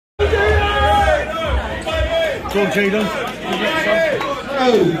Go on, Jayden.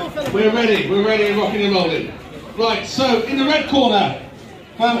 Oh, we're ready, rocking and rolling. Right, so in the red corner,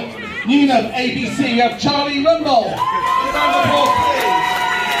 from Newnham ABC, we have Charlie Rumbol.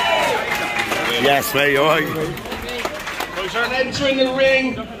 Yes, mate, alright. And entering the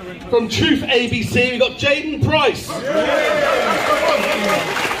ring from Truth ABC, we've got Jayden Price. The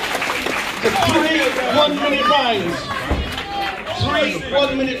 3 1-minute rounds. 3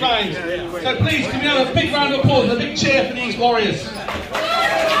 1-minute rounds. So please, can we have a big round of applause and a big cheer for these warriors?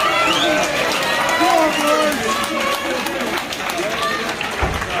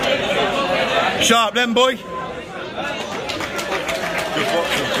 Sharp then, boy.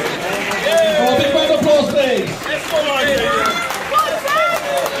 Oh, big round of applause, please.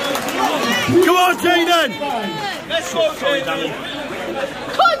 Come on, Jayden. Let's go, Jayden.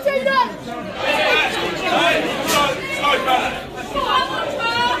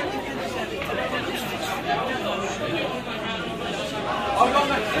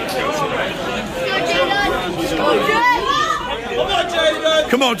 Come on, Jayden.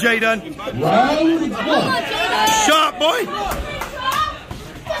 Come on, Jayden. Round 1. Sharp, boy.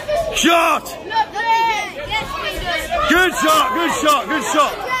 Shot. Good shot, good shot, good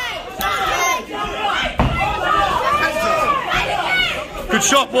shot. Good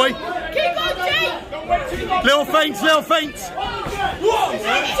shot, boy. Little feints, little feints. To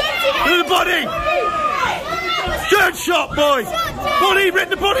the body. Good shot, boy. Body, rip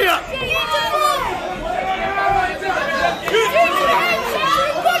the body up.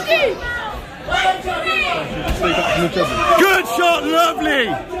 Good shot, lovely.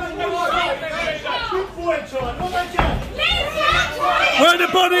 Work the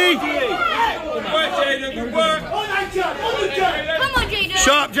body. Work, Jayden, good work. Come on, Jayden.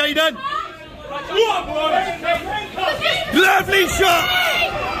 Sharp, Jayden. Lovely shot.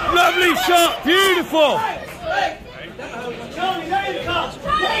 Lovely shot. Beautiful.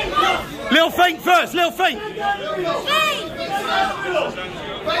 Little feint first, little feint.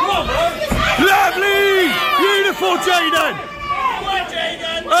 Lovely. Beautiful, Jayden.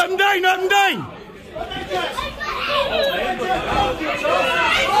 Up and down, up and down.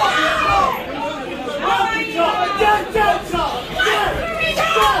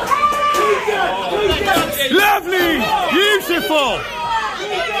 Lovely! Beautiful!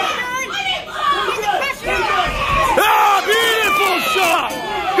 Ah, beautiful shot!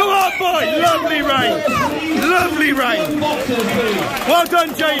 Go on, boy! Lovely range! Lovely range! Well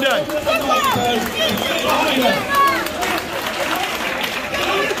done, Jayden!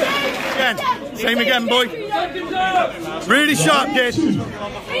 Again. Same again, boy. Really sharp, kid.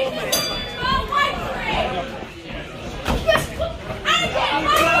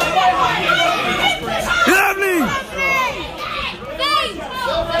 Lovely!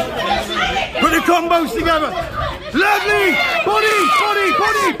 Put the combos together. Lovely! Body, body,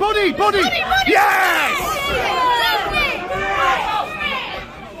 body, body, body. Yes!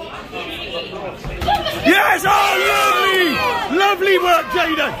 Yes! Oh, lovely! Lovely work,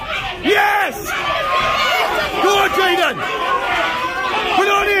 Jayden. Yes! Go on, Jayden. Put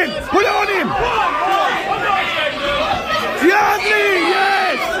it on him. Put it on him. Lovely!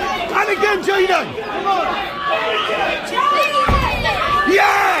 Yes! And again, Jayden.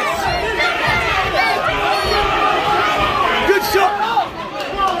 Yes! Good shot.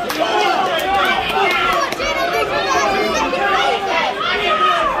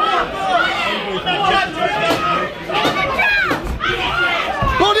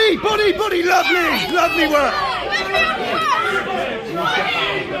 Body, body, body. Lovely, lovely work.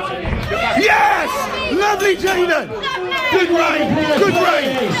 Yes! Lovely, Jayden. Good range, good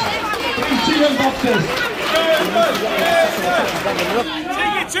range.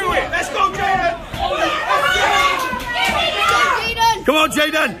 Take it to it. Let's go, Jayden. Come on,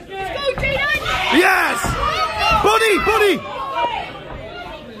 Jayden. Let's go, Jayden. Yes! Body, body.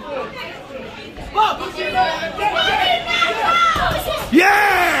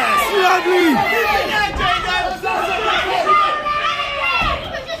 Yes! Lovely.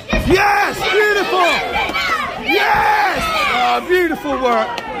 Yes! Beautiful. Yes! Oh, beautiful work.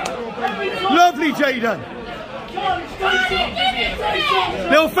 Lovely, Jayden.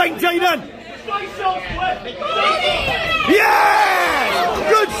 Little feint, Jayden. Yes!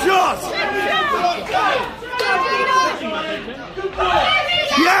 Good shot.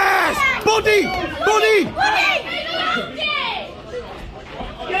 Yes! Body! Body!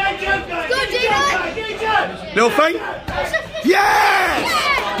 Little feint. Yes!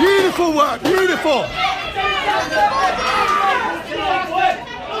 Beautiful work, beautiful.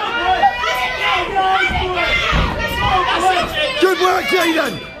 Good work,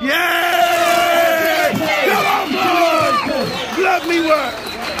 Jayden. Yeah! Come on, Lovely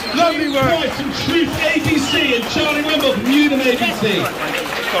work. Lovely work. Price from Truth ABC and Charlie Rumbol from Unum Agency.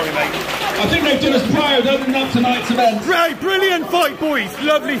 Sorry, mate. I think they've done us prior of opening up tonight's event. Right, brilliant fight, boys.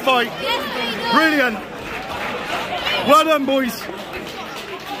 Lovely fight. Brilliant. Well done, boys.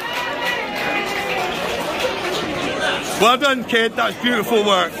 Well done, kid. That's beautiful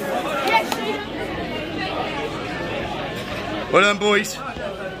work. Well done, boys.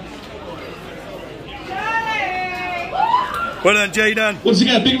 Well done, Jayden. Once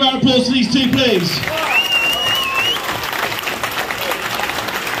again, big round of applause to these two, please.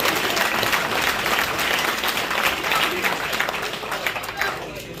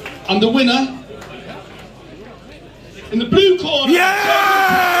 And the winner, in the blue corner.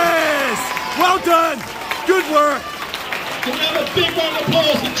 Yes! Well done. Good work. Can we have a big round of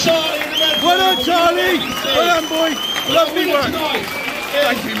applause for Charlie in the red? Well done, Charlie. Well done, boy. Lovely work.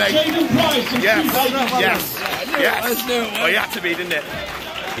 Thank you, mate. Jayden Price from Yes. Truth ABC. Yes. Yes. Oh, you had to be, didn't it?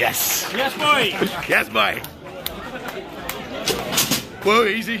 Yes. Yes, boy. Yes, boy. Whoa,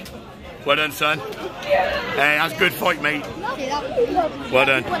 easy. Well done, son. Hey, that's a good fight, mate. Well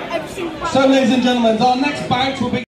done. So, ladies and gentlemen, our next bout will be